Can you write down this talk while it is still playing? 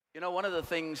You know, one of the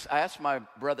things I asked my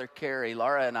brother Kerry,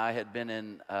 Laura and I had been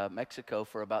in Mexico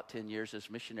for about 10 years as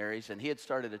missionaries, and he had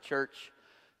started a church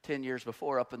 10 years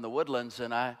before up in the Woodlands.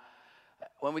 And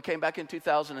when we came back in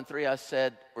 2003, I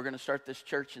said, we're going to start this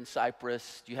church in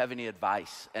Cyprus. Do you have any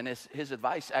advice? And his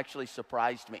advice actually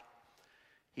surprised me.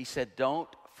 He said, don't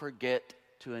forget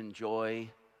to enjoy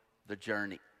the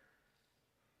journey.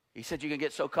 He said, you can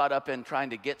get so caught up in trying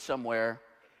to get somewhere,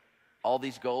 all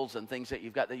these goals and things that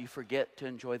you've got, that you forget to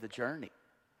enjoy the journey.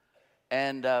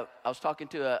 And I was talking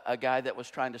to a guy that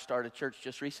was trying to start a church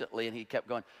just recently, and he kept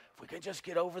going, if we could just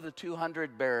get over the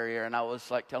 200 barrier. And I was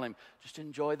like telling him, just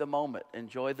enjoy the moment,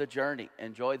 enjoy the journey,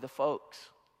 enjoy the folks.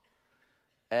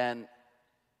 And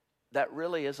that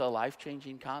really is a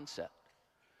life-changing concept.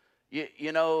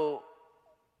 You know,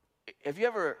 have you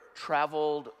ever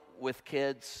traveled with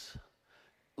kids,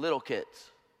 little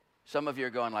kids? Some of you are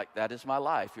going like, that is my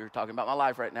life. You're talking about my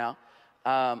life right now.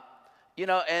 You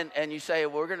know, and you say,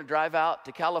 well, we're going to drive out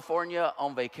to California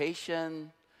on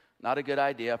vacation. Not a good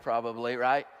idea, probably,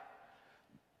 right?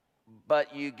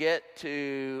 But you get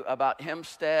to about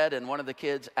Hempstead, and one of the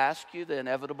kids asks you the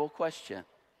inevitable question,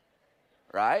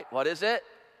 right? What is it?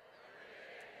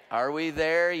 Are we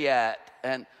there yet?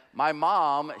 And my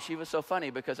mom, she was so funny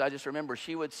because I just remember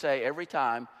she would say every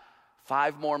time,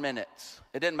 5 more minutes.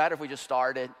 It didn't matter if we just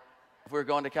started. If we were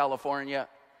going to California,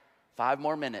 5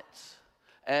 more minutes.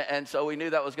 And so we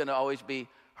knew that was going to always be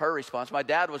her response. My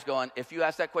dad was going, if you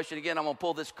ask that question again, I'm going to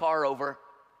pull this car over.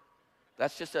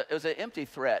 That's just it was an empty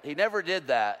threat. He never did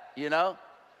that, you know?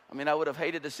 I mean, I would have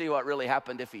hated to see what really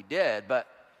happened if he did.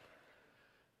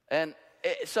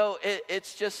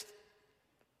 It's just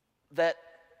that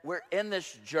we're in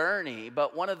this journey,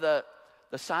 but one of the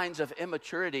signs of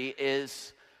immaturity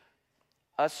is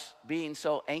us being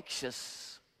so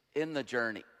anxious in the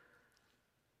journey.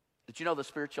 Did you know the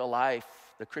spiritual life,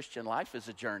 the Christian life is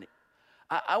a journey?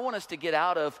 I want us to get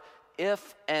out of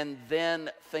if and then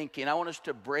thinking. I want us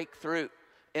to break through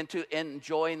into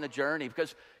enjoying the journey,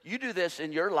 because you do this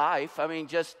in your life. I mean,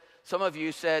 just some of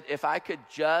you said, if I could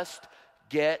just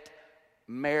get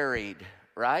married,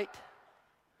 right?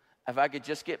 If I could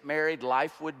just get married,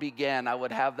 life would begin. I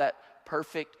would have that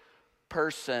perfect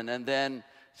person. And then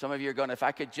some of you are going, if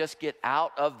I could just get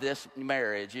out of this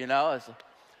marriage, you know.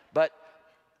 But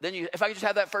then if I could just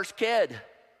have that first kid,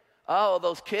 oh,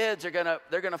 those kids they're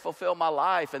gonna fulfill my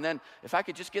life. And then if I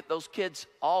could just get those kids,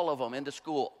 all of them, into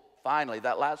school, finally,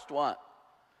 that last one,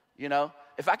 you know.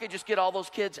 If I could just get all those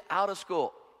kids out of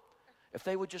school, if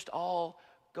they would just all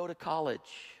go to college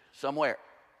somewhere,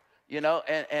 you know,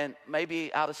 and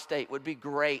maybe out of state would be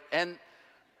great. And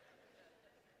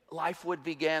life would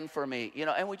begin for me, you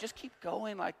know, and we just keep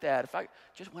going like that.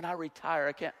 When I retire,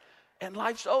 I can't, and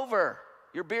life's over.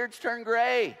 Your beard's turned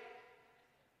gray.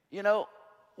 You know,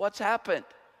 what's happened?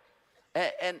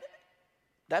 And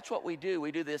that's what we do.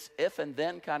 We do this if and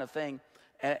then kind of thing,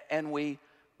 and we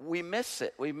miss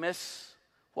it. We miss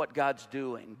what God's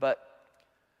doing, but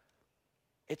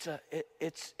it's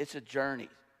a journey.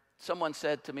 Someone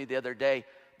said to me the other day,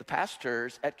 the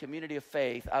pastors at Community of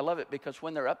Faith, I love it because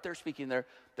when they're up there speaking, they're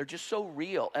just so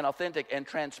real and authentic and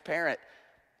transparent.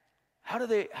 How do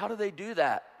they do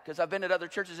that? Because I've been at other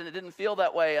churches and it didn't feel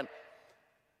that way. And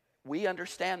we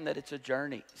understand that it's a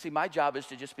journey. See, my job is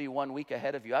to just be 1 week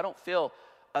ahead of you. I don't feel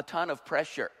a ton of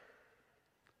pressure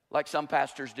like some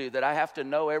pastors do, that I have to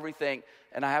know everything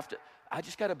and I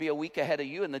just got to be a week ahead of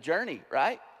you in the journey,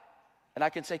 right? And I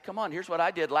can say, come on, here's what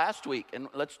I did last week, and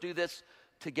let's do this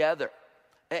together.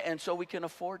 And so we can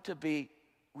afford to be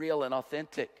real and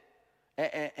authentic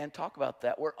and talk about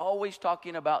that. We're always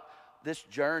talking about this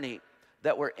journey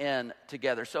that we're in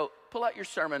together. So pull out your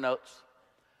sermon notes.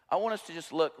 I want us to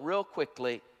just look real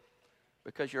quickly,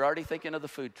 because you're already thinking of the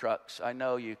food trucks. I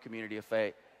know you, Community of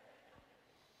Faith.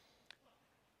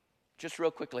 Just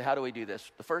real quickly, how do we do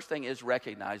this? The first thing is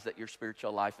recognize that your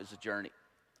spiritual life is a journey.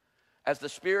 As the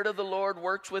Spirit of the Lord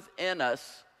works within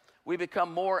us, we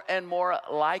become more and more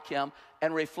like Him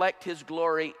and reflect His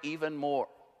glory even more.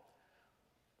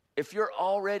 If you're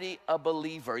already a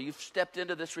believer, you've stepped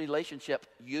into this relationship,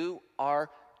 you are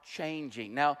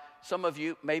changing. Now, some of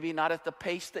you, maybe not at the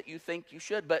pace that you think you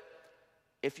should, but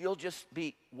if you'll just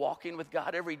be walking with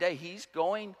God every day, He's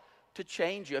going to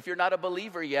change you. If you're not a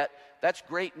believer yet, that's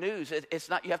great news. It's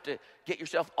not you have to get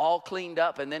yourself all cleaned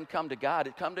up and then come to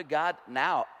God. Come to God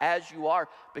now as you are,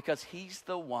 because He's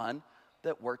the one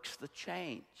that works the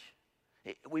change.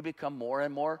 We become more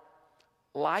and more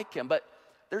like Him. But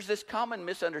there's this common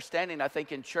misunderstanding, I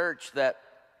think, in church that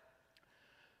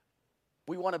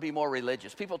we want to be more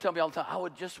religious. People tell me all the time, I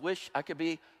would just wish I could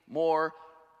be more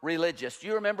religious. Do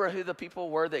you remember who the people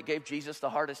were that gave Jesus the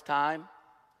hardest time?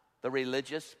 the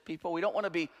religious people. We don't want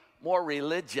to be more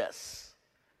religious.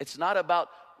 It's not about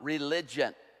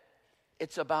religion.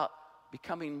 It's about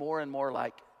becoming more and more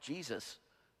like Jesus,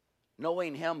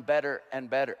 knowing him better and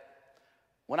better.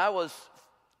 When I was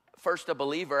first a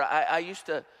believer, I used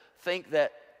to think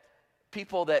that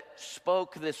people that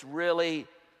spoke this really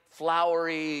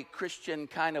flowery Christian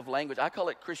kind of language, I call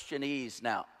it Christianese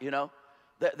now,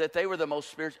 that they were the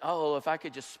most spiritual. Oh, if I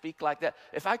could just speak like that.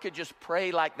 If I could just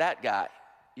pray like that guy,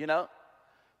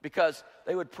 because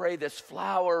they would pray this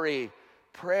flowery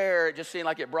prayer. It just seemed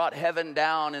like it brought heaven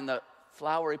down in the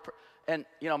flowery prayer. And,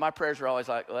 my prayers were always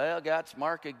like, well, God's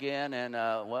Mark again, and,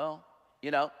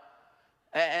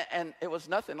 and it was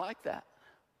nothing like that.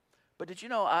 But did you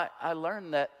know, I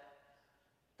learned that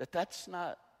that's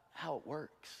not how it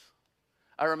works.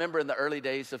 I remember in the early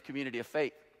days of Community of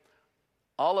Faith,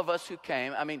 all of us who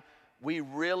came, we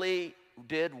really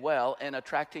did well in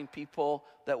attracting people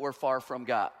that were far from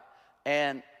God.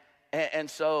 And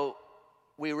so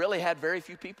we really had very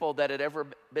few people that had ever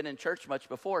been in church much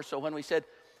before. So when we said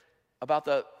about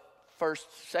the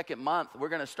second month, we're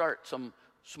going to start some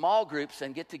small groups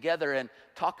and get together and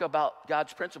talk about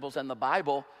God's principles and the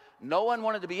Bible, no one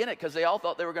wanted to be in it because they all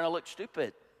thought they were going to look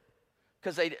stupid.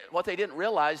 Because what they didn't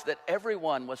realize that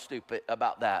everyone was stupid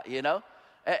about that,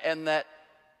 and that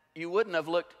you wouldn't have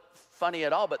looked funny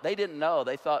at all, but they didn't know.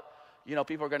 They thought,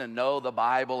 people are going to know the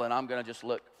Bible and I'm going to just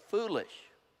look foolish.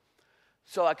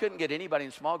 So I couldn't get anybody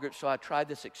in small groups, so I tried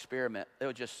this experiment. It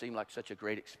would just seem like such a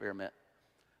great experiment.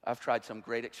 I've tried some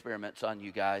great experiments on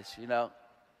you guys,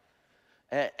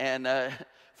 And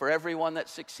for everyone that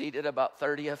succeeded, about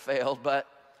 30 have failed, but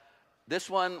this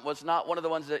one was not one of the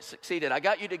ones that succeeded. I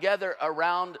got you together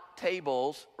around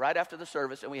tables right after the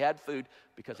service, and we had food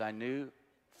because I knew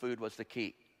food was the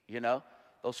key,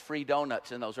 Those free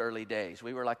donuts in those early days.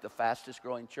 We were like the fastest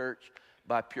growing church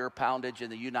by pure poundage in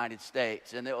the United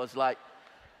States, and it was like,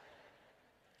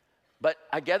 but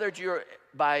I gathered you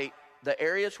by the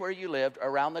areas where you lived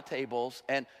around the tables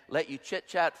and let you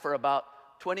chit-chat for about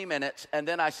 20 minutes, and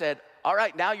then I said, all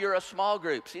right, now you're a small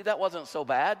group. See, that wasn't so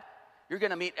bad. You're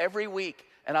going to meet every week,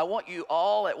 and I want you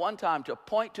all at one time to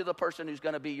point to the person who's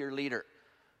going to be your leader.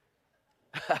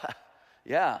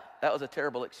 Yeah, that was a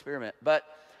terrible experiment. But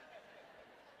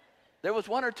there was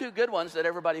one or two good ones that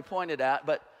everybody pointed at,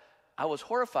 but I was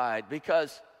horrified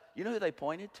because you know who they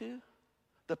pointed to?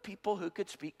 The people who could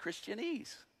speak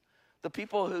Christianese. The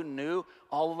people who knew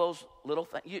all of those little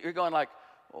things. You're going like,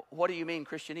 what do you mean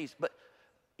Christianese? But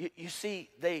you see,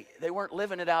 they weren't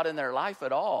living it out in their life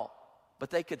at all, but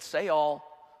they could say all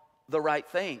the right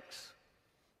things.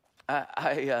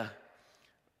 I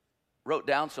wrote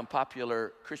down some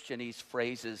popular Christianese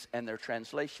phrases and their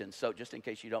translations. So just in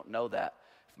case you don't know that,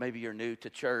 if maybe you're new to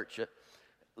church,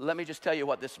 let me just tell you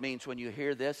what this means when you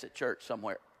hear this at church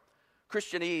somewhere.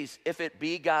 Christianese, if it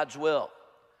be God's will.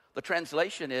 The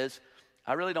translation is,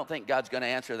 I really don't think God's going to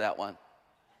answer that one.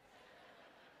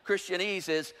 Christianese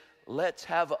is, let's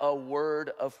have a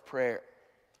word of prayer.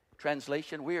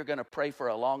 Translation, we are going to pray for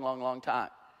a long, long, long time.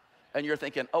 And you're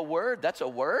thinking, a word? That's a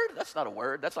word? That's not a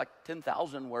word. That's like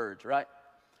 10,000 words, right?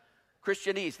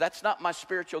 Christianese, that's not my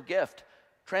spiritual gift.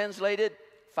 Translated,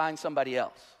 find somebody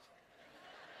else.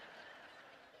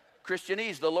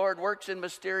 Christianese, the Lord works in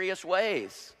mysterious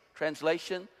ways.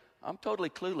 Translation, I'm totally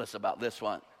clueless about this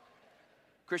one.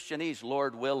 Christianese,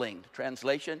 Lord willing.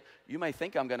 Translation, you may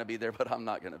think I'm going to be there, but I'm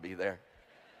not going to be there.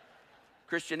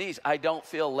 Christianese, I don't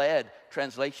feel led.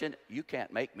 Translation, you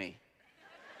can't make me.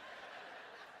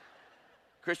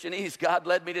 Christianese, God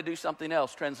led me to do something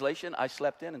else. Translation, I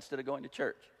slept in instead of going to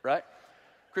church, right?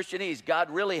 Christianese,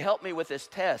 God really helped me with this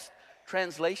test.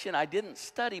 Translation, I didn't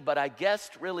study, but I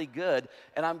guessed really good,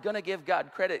 and I'm going to give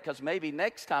God credit because maybe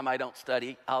next time I don't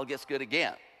study, I'll guess good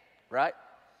again, right?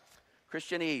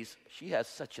 Christianese, she has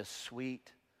such a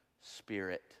sweet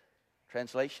spirit.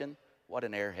 Translation, what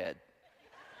an airhead.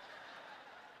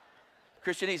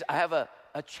 Christianese, I have a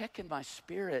check in my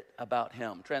spirit about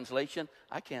him. Translation,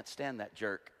 I can't stand that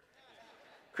jerk.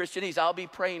 Christianese, I'll be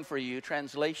praying for you.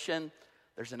 Translation,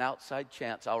 there's an outside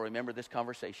chance I'll remember this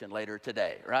conversation later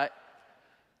today, right?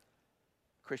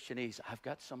 Christianese, I've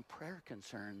got some prayer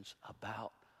concerns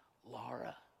about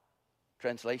Laura.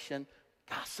 Translation,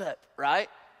 gossip, right?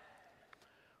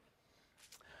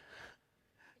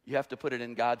 You have to put it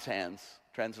in God's hands.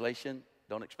 Translation,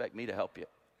 don't expect me to help you.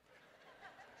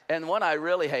 And one I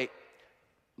really hate,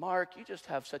 Mark, you just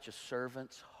have such a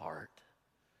servant's heart.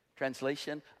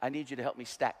 Translation, I need you to help me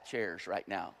stack chairs right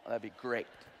now. That'd be great.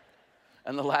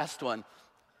 And the last one,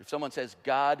 if someone says,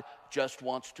 God just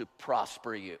wants to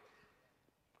prosper you,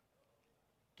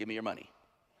 give me your money,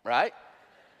 right?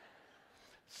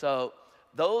 So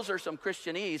those are some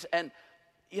Christianese. And,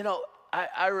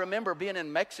 I remember being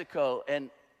in Mexico, and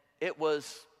it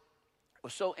was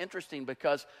so interesting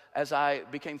because as I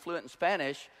became fluent in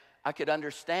Spanish, I could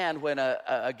understand when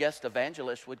a guest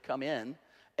evangelist would come in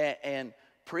and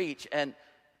preach. And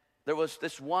there was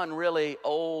this one really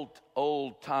old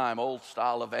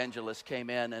style evangelist came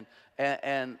in,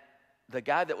 and the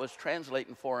guy that was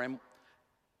translating for him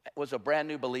was a brand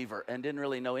new believer and didn't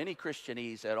really know any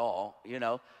Christianese at all,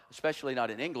 especially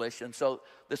not in English. And so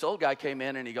this old guy came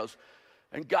in and he goes,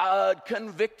 "And God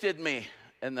convicted me."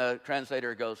 And the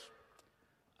translator goes,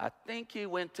 "I think he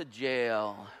went to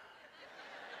jail."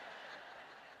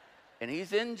 And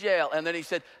he's in jail. And then he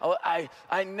said, "Oh,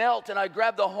 I knelt and I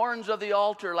grabbed the horns of the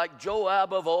altar like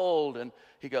Joab of old." And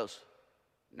he goes,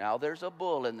 "Now there's a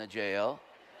bull in the jail."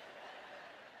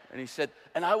 And he said,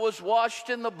 "And I was washed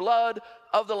in the blood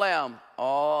of the Lamb."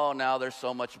 "Oh, now there's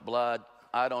so much blood.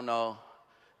 I don't know.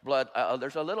 Blood,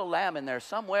 there's a little lamb in there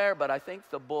somewhere, but I think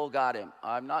the bull got him.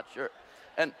 I'm not sure."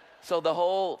 And so the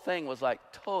whole thing was like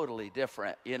totally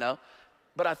different,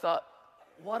 But I thought,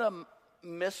 what a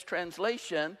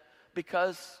mistranslation,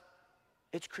 because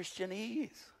it's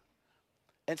Christianese.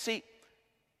 And see,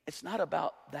 it's not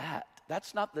about that.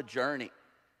 That's not the journey.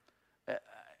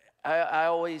 I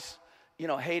always,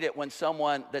 hate it when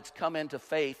someone that's come into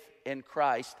faith in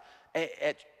Christ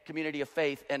at Community of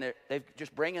Faith, and they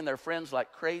just bring in their friends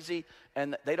like crazy,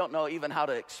 and they don't know even how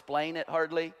to explain it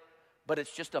hardly, but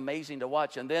it's just amazing to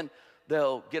watch. And then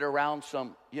they'll get around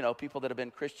some, people that have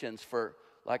been Christians for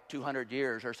like 200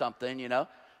 years or something,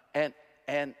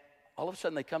 and all of a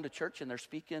sudden they come to church and they're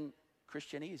speaking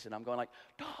Christianese, and I'm going like,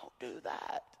 don't do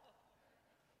that.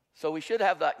 So we should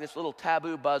have like this little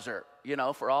taboo buzzer,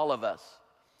 for all of us,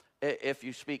 if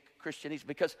you speak Christianese,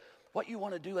 because what you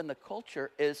want to do in the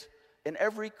culture is, in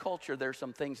every culture, there's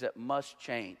some things that must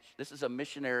change. This is a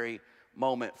missionary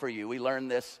moment for you. We learned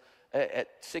this at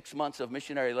 6 months of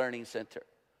Missionary Learning Center.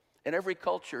 In every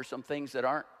culture, some things that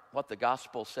aren't what the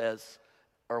gospel says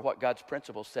or what God's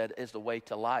principle said is the way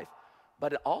to life.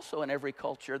 But also in every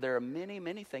culture, there are many,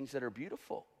 many things that are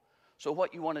beautiful. So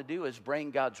what you want to do is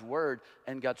bring God's word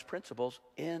and God's principles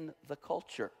in the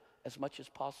culture as much as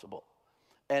possible.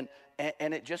 And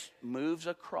it just moves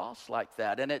across like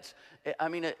that. And it's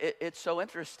so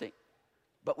interesting.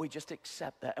 But we just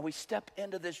accept that. And we step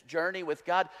into this journey with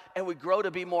God, and we grow to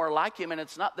be more like him. And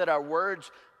it's not that our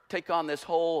words take on this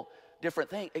whole different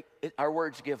thing. Our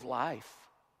words give life.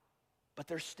 But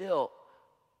they're still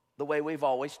the way we've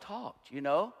always talked,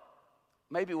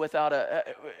 Maybe without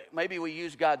maybe we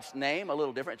use God's name a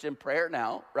little different. It's in prayer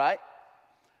now, right?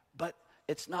 But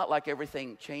it's not like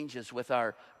everything changes with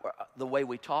the way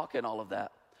we talk and all of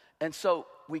that. And so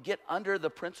we get under the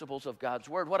principles of God's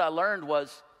word. What I learned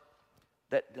was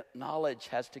that knowledge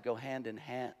has to go hand in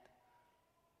hand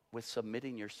with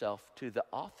submitting yourself to the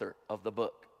author of the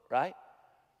book, right?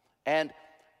 And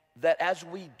that as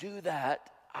we do that,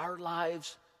 our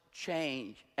lives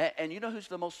change. And you know who's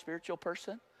the most spiritual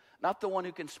person? Not the one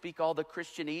who can speak all the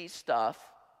Christianese stuff,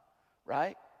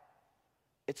 right?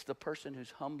 It's the person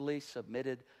who's humbly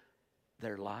submitted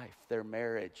their life, their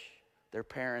marriage, their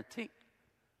parenting,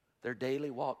 their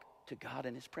daily walk to God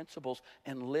and his principles,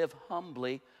 and live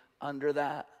humbly under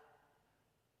that.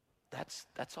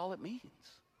 That's all it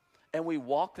means. And we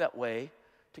walk that way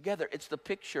together. It's the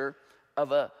picture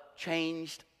of a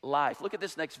changed life. Look at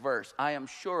this next verse. "I am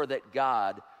sure that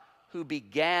God, who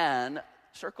began,"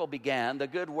 circle began, "the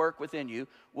good work within you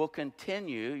will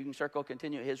continue," you can circle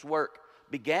continue, "his work."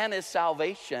 Began is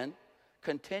salvation,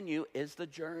 continue is the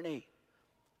journey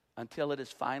until it is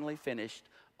finally finished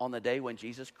on the day when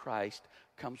Jesus Christ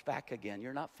comes back again.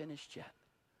 You're not finished yet.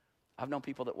 I've known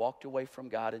people that walked away from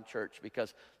God in church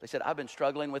because they said, "I've been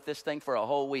struggling with this thing for a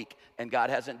whole week and God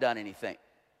hasn't done anything."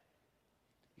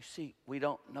 You see, we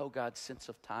don't know God's sense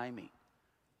of timing.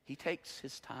 He takes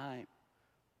his time.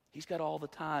 He's got all the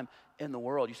time in the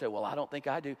world. You say, "Well, I don't think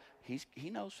I do." He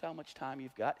knows how much time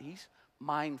you've got. He's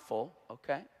mindful,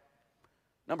 okay?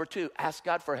 Number 2, ask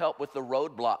God for help with the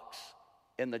roadblocks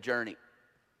in the journey.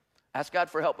 Ask God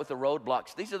for help with the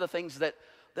roadblocks. These are the things that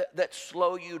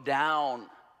slow you down.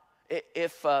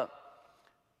 If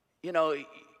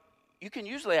you can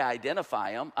usually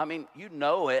identify them. I mean, you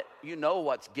know it. You know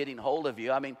what's getting hold of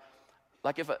you. I mean,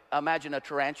 like imagine a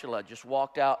tarantula just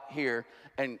walked out here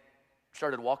and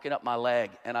started walking up my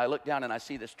leg, and I look down and I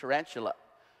see this tarantula.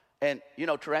 And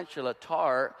tarantula,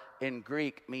 tar in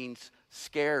Greek means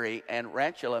scary, and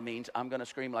rantula means I'm going to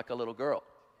scream like a little girl.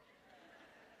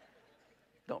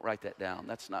 Don't write that down.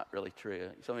 That's not really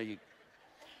true. Some of you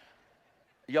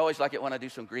always like it when I do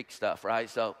some Greek stuff, right?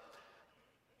 So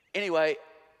anyway,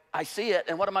 I see it,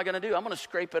 and what am I going to do? I'm going to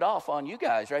scrape it off on you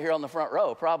guys right here on the front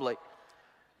row, probably.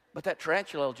 But that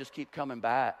tarantula will just keep coming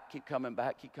back, keep coming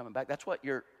back, keep coming back. That's what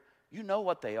you know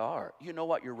what they are. You know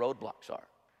what your roadblocks are.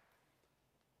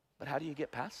 But how do you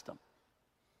get past them?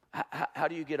 How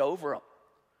do you get over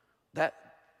them?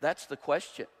 That's the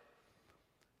question.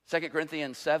 2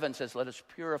 Corinthians 7 says, let us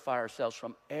purify ourselves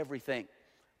from everything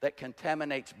that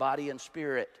contaminates body and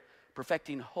spirit,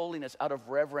 perfecting holiness out of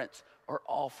reverence or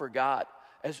all for God.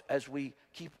 As we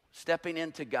keep stepping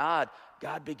into God,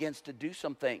 God begins to do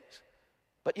some things.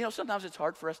 But sometimes it's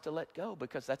hard for us to let go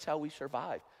because that's how we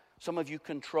survive. Some of you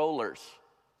controllers,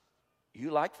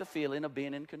 you like the feeling of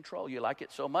being in control. You like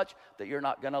it so much that you're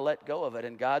not going to let go of it.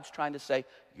 And God's trying to say,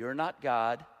 you're not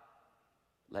God,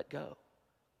 let go.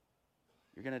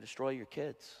 You're going to destroy your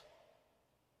kids,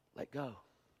 let go.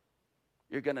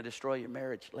 You're going to destroy your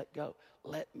marriage, let go.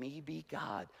 Let me be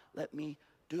God, let me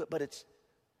do it. But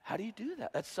how do you do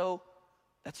that? That's so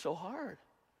hard.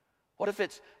 What if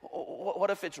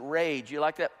it's rage? You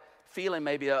like that feeling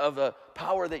maybe of the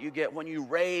power that you get when you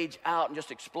rage out and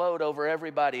just explode over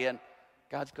everybody, and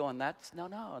God's going, that's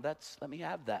let me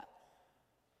have that.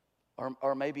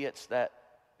 Or maybe it's that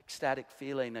ecstatic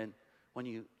feeling and when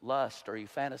you lust or you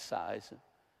fantasize, and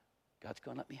God's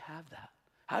going, let me have that.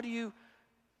 How do you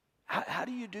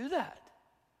do that?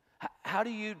 How do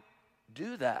you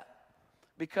do that?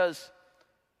 Because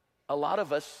a lot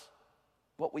of us,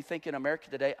 what we think in America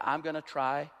today, I'm going to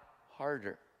try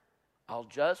harder. I'll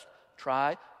just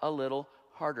try a little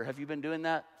harder. Have you been doing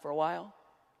that for a while?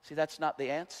 See, that's not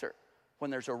the answer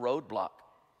when there's a roadblock.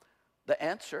 The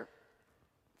answer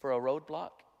for a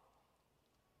roadblock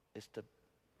is to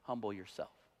humble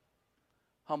yourself.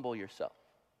 Humble yourself.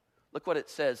 Look what it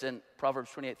says in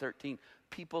Proverbs 28:13.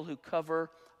 People who cover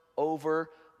over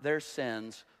their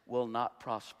sins will not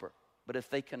prosper. But if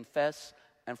they confess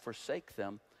and forsake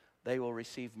them, they will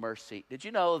receive mercy. Did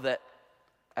you know that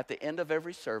at the end of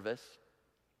every service,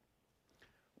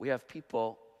 we have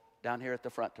people down here at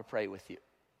the front to pray with you?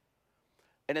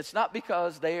 And it's not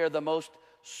because they are the most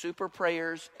super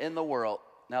prayers in the world.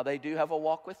 Now, they do have a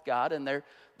walk with God, and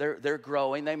they're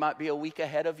growing. They might be a week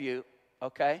ahead of you,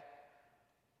 okay?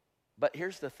 But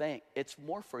here's the thing. It's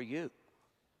more for you.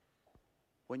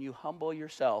 When you humble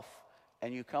yourself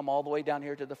and you come all the way down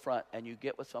here to the front and you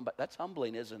get with somebody, that's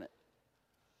humbling, isn't it?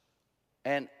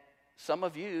 And some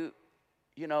of you,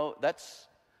 that's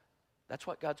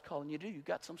what God's calling you to do. You've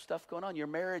got some stuff going on. Your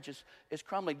marriage is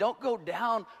crumbling. Don't go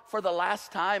down for the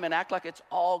last time and act like it's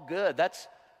all good.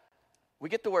 We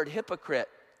get the word hypocrite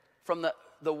from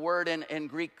the word in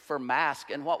Greek for mask.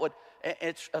 And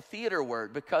it's a theater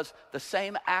word because the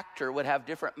same actor would have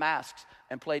different masks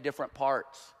and play different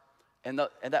parts. And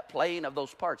that playing of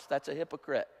those parts, that's a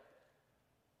hypocrite.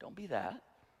 Don't be that.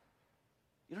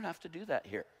 You don't have to do that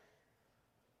here.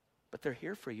 But they're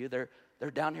here for you. They're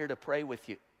down here to pray with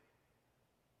you.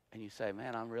 And you say,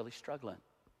 man, I'm really struggling.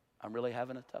 I'm really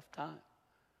having a tough time.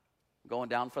 I'm going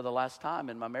down for the last time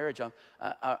in my marriage.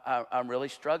 I'm really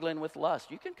struggling with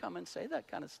lust. You can come and say that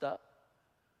kind of stuff.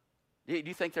 Do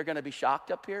you think they're going to be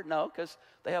shocked up here? No, because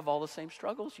they have all the same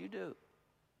struggles you do.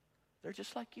 They're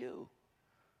just like you.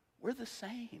 We're the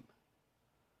same.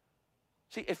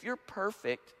 See, if you're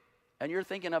perfect and you're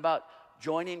thinking about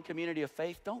joining Community of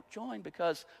Faith, don't join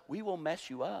because we will mess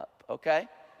you up, okay?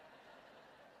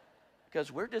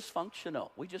 Because we're dysfunctional.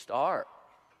 We just are.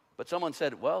 But someone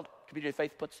said, well, Community of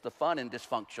Faith puts the fun in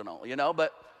dysfunctional,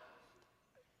 but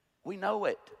we know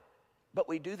it. But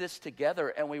we do this together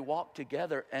and we walk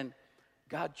together and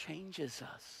God changes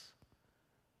us.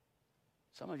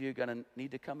 Some of you are going to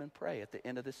need to come and pray at the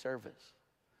end of the service.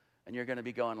 And you're going to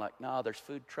be going like, no, there's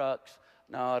food trucks.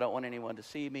 No, I don't want anyone to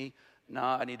see me. No,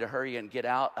 I need to hurry and get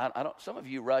out. Some of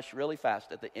you rush really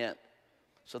fast at the end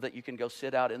so that you can go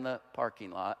sit out in the parking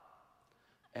lot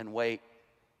and wait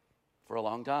for a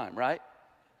long time, right?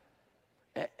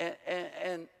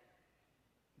 And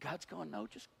God's going, no,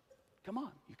 just come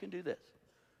on, you can do this.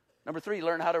 Number 3,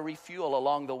 learn how to refuel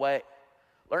along the way.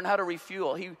 Learn how to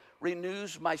refuel. He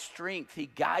renews my strength. He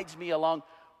guides me along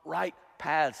right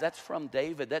paths. That's from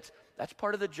David. That's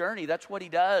part of the journey. That's what he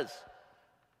does.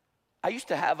 I used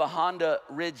to have a Honda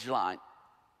Ridgeline,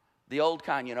 the old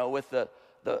kind, with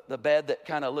the bed that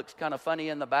kind of looks kind of funny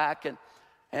in the back. And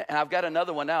I've got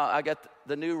another one now. I got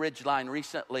the new Ridgeline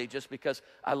recently just because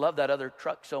I love that other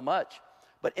truck so much.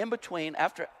 But in between,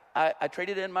 after I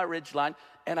traded in my Ridgeline,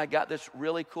 and I got this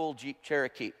really cool Jeep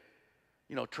Cherokee,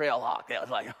 Trailhawk. I was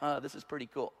like, this is pretty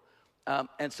cool.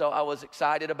 And so I was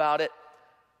excited about it.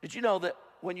 Did you know that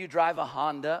when you drive a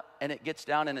Honda and it gets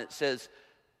down and it says,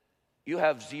 you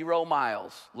have 0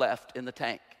 miles left in the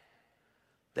tank,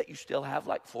 that you still have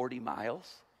like 40 miles.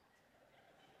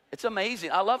 It's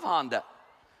amazing. I love Honda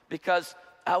because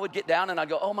I would get down and I'd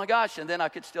go, oh my gosh, and then I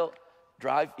could still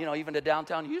drive, even to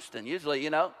downtown Houston usually,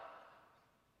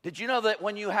 Did you know that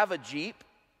when you have a Jeep,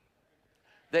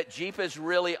 that Jeep is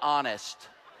really honest?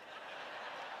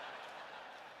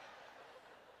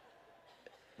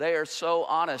 They are so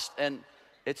honest, and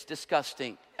it's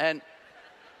disgusting. And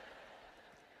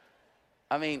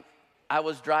I mean, I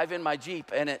was driving my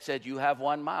Jeep, and it said, you have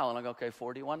 1 mile. And I go, okay,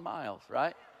 41 miles,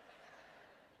 right?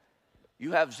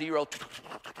 You have 0.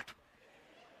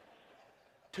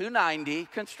 290,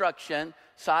 construction,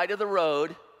 side of the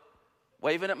road,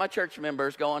 waving at my church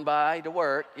members going by to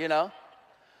work,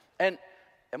 And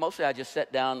mostly I just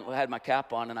sat down, had my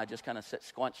cap on, and I just kind of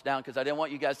squunched down because I didn't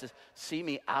want you guys to see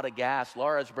me out of gas.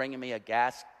 Laura's bringing me a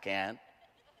gas can,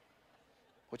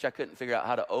 which I couldn't figure out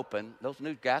how to open. Those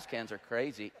new gas cans are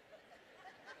crazy.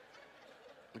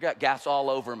 I got gas all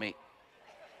over me.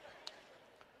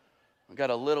 I got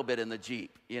a little bit in the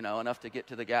Jeep, enough to get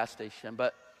to the gas station.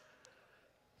 But,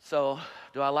 so,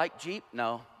 do I like Jeep?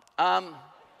 No.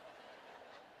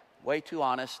 Way too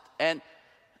honest. And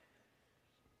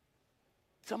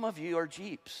some of you are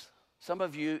Jeeps. Some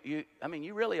of you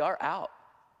really are out.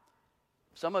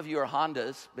 Some of you are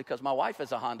Hondas because my wife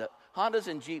is a Honda. Hondas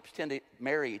and Jeeps tend to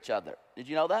marry each other. Did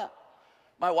you know that?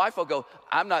 My wife will go,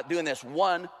 I'm not doing this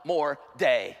one more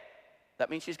day.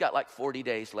 That means she's got like 40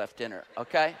 days left in her,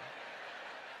 okay?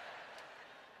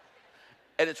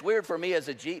 And it's weird for me as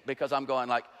a Jeep because I'm going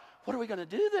like, what are we going to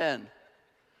do then?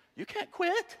 You can't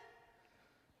quit.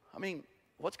 I mean,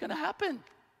 what's going to happen?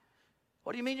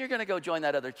 What do you mean you're going to go join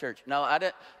that other church? No, I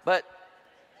didn't. But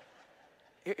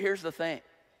here's the thing.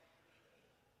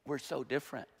 We're so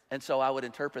different. And so I would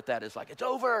interpret that as like, it's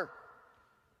over.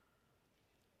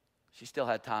 She still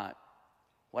had time.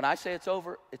 When I say it's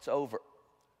over, it's over.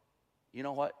 You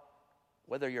know what?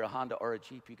 Whether you're a Honda or a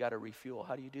Jeep, you got to refuel.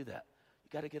 How do you do that? You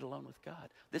got to get alone with God.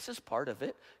 This is part of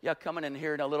it. Yeah, coming and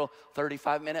hearing a little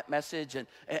 35-minute message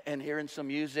and hearing some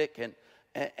music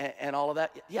and all of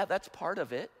that. Yeah, that's part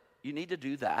of it. You need to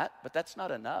do that, but that's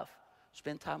not enough.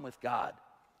 Spend time with God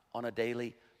on a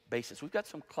daily basis. We've got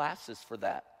some classes for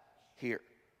that here.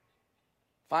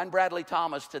 Find Bradley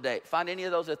Thomas today. Find any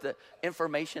of those at the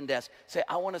information desk. Say,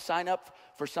 I want to sign up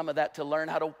for some of that to learn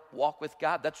how to walk with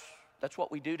God. That's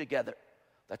what we do together.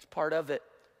 That's part of it.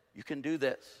 You can do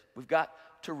this. We've got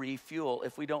to refuel.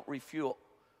 If we don't refuel,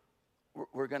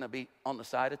 we're going to be on the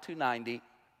side of 290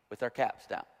 with our caps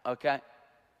down, okay?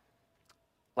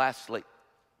 Lastly,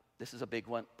 this is a big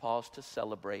one. Pause to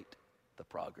celebrate the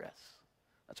progress.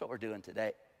 That's what we're doing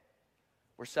today.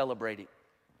 We're celebrating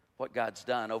what God's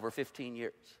done over 15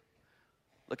 years.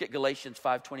 Look at Galatians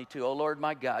 5:22. Oh Lord,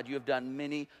 my God, you have done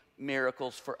many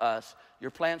miracles for us.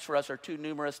 Your plans for us are too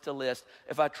numerous to list.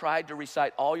 If I tried to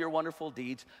recite all your wonderful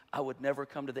deeds, I would never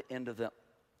come to the end of them.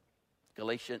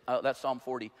 That's Psalm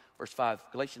 40, verse 5.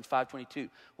 Galatians 5:22.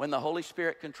 When the Holy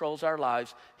Spirit controls our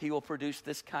lives, he will produce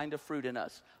this kind of fruit in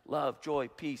us: love, joy,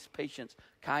 peace, patience,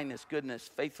 kindness, goodness,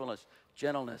 faithfulness,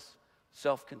 gentleness,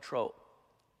 self-control.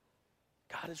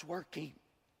 God is working.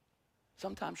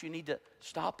 Sometimes you need to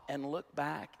stop and look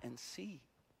back and see,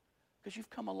 because you've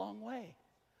come a long way.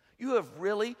 You have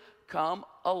really come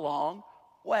a long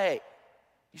way.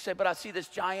 You say, but I see this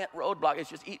giant roadblock. It's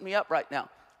just eating me up right now.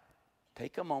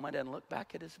 Take a moment and look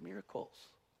back at his miracles.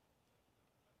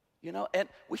 And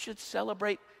we should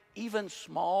celebrate even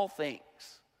small things.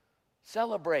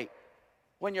 Celebrate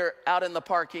when you're out in the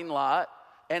parking lot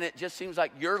and it just seems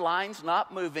like your line's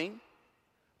not moving.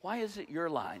 Why is it your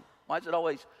line? Why is it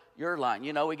always your line?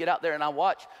 We get out there and I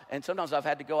watch, and sometimes I've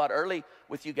had to go out early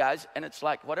with you guys, and it's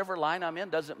like whatever line I'm in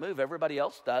doesn't move. Everybody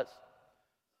else does.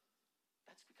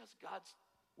 That's because God's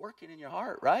working in your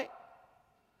heart, right?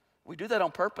 We do that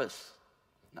on purpose.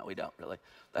 No, we don't really.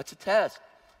 That's a test.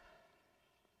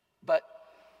 But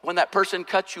when that person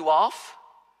cuts you off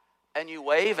and you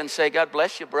wave and say, God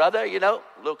bless you, brother, a little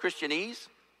Christianese.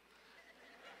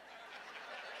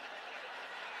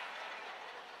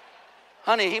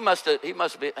 Honey,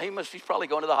 he's probably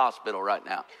going to the hospital right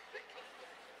now.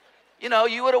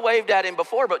 You would have waved at him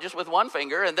before, but just with one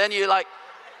finger, and then you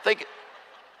think,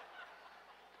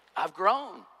 I've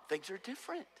grown. Things are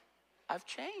different. I've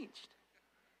changed.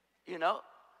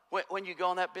 When you go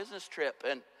on that business trip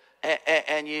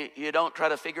and you don't try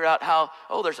to figure out how,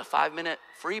 there's a 5-minute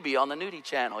freebie on the Nudie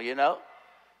channel, and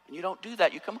you don't do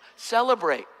that. You come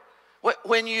celebrate.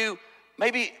 When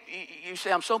maybe you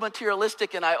say, I'm so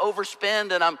materialistic and I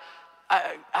overspend and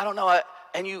I don't know,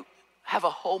 and you have a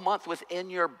whole month within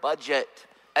your budget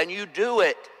and you do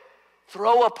it.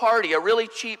 Throw a party, a really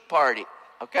cheap party,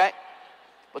 okay?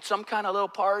 but some kind of little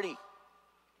party.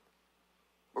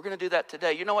 We're going to do that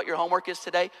today. You know what your homework is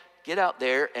today? Get out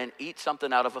there and eat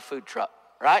something out of a food truck,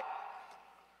 right?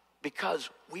 Because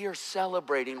we are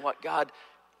celebrating what God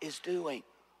is doing.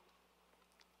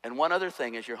 And one other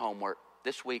thing is your homework.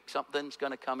 This week, something's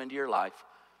going to come into your life,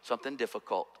 something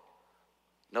difficult.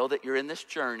 Know that you're in this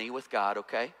journey with God,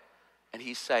 okay? And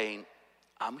he's saying,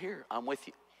 I'm here, I'm with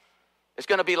you. It's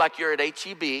going to be like you're at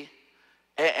H-E-B,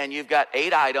 and you've got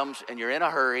 8 items, and you're in a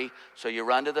hurry, so you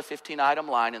run to the 15-item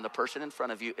line, and the person in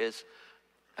front of you is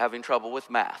having trouble with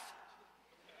math.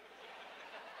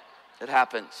 It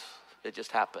happens. It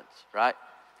just happens, right?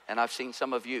 And I've seen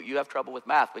some of you have trouble with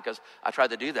math because I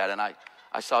tried to do that, and I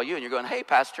saw you, and you're going, hey,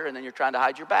 Pastor, and then you're trying to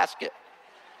hide your basket.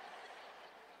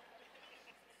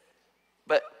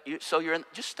 But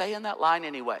just stay in that line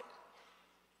anyway.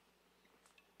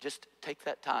 Just take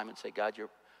that time and say, God, you're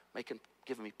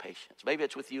giving me patience. Maybe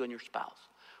it's with you and your spouse.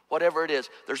 Whatever it is,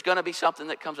 there's going to be something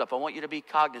that comes up. I want you to be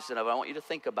cognizant of it. I want you to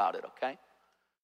think about it, okay?